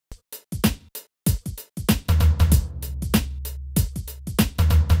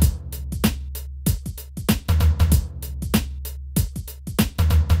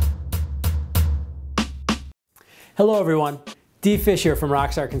Hello everyone, D. Fish here from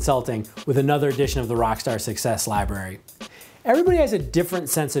Rockstar Consulting with another edition of the Rockstar Success Library. Everybody has a different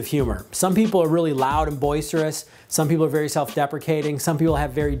sense of humor. Some people are really loud and boisterous, some people are very self-deprecating, some people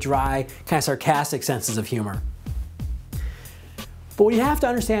have very dry, kind of sarcastic senses of humor. But what you have to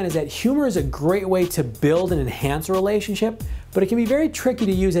understand is that humor is a great way to build and enhance a relationship, but it can be very tricky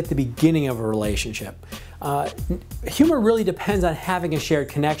to use at the beginning of a relationship. Humor really depends on having a shared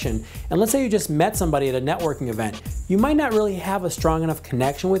connection. And let's say you just met somebody at a networking event. You might not really have a strong enough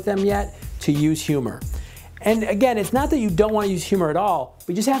connection with them yet to use humor. And again, it's not that you don't want to use humor at all, but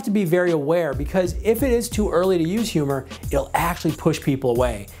you just have to be very aware, because if it is too early to use humor, it'll actually push people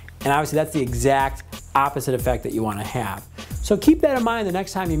away. And obviously that's the exact opposite effect that you want to have. So keep that in mind the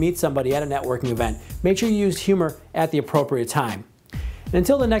next time you meet somebody at a networking event. Make sure you use humor at the appropriate time. And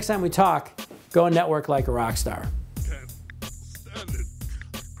until the next time we talk, go and network like a rock star.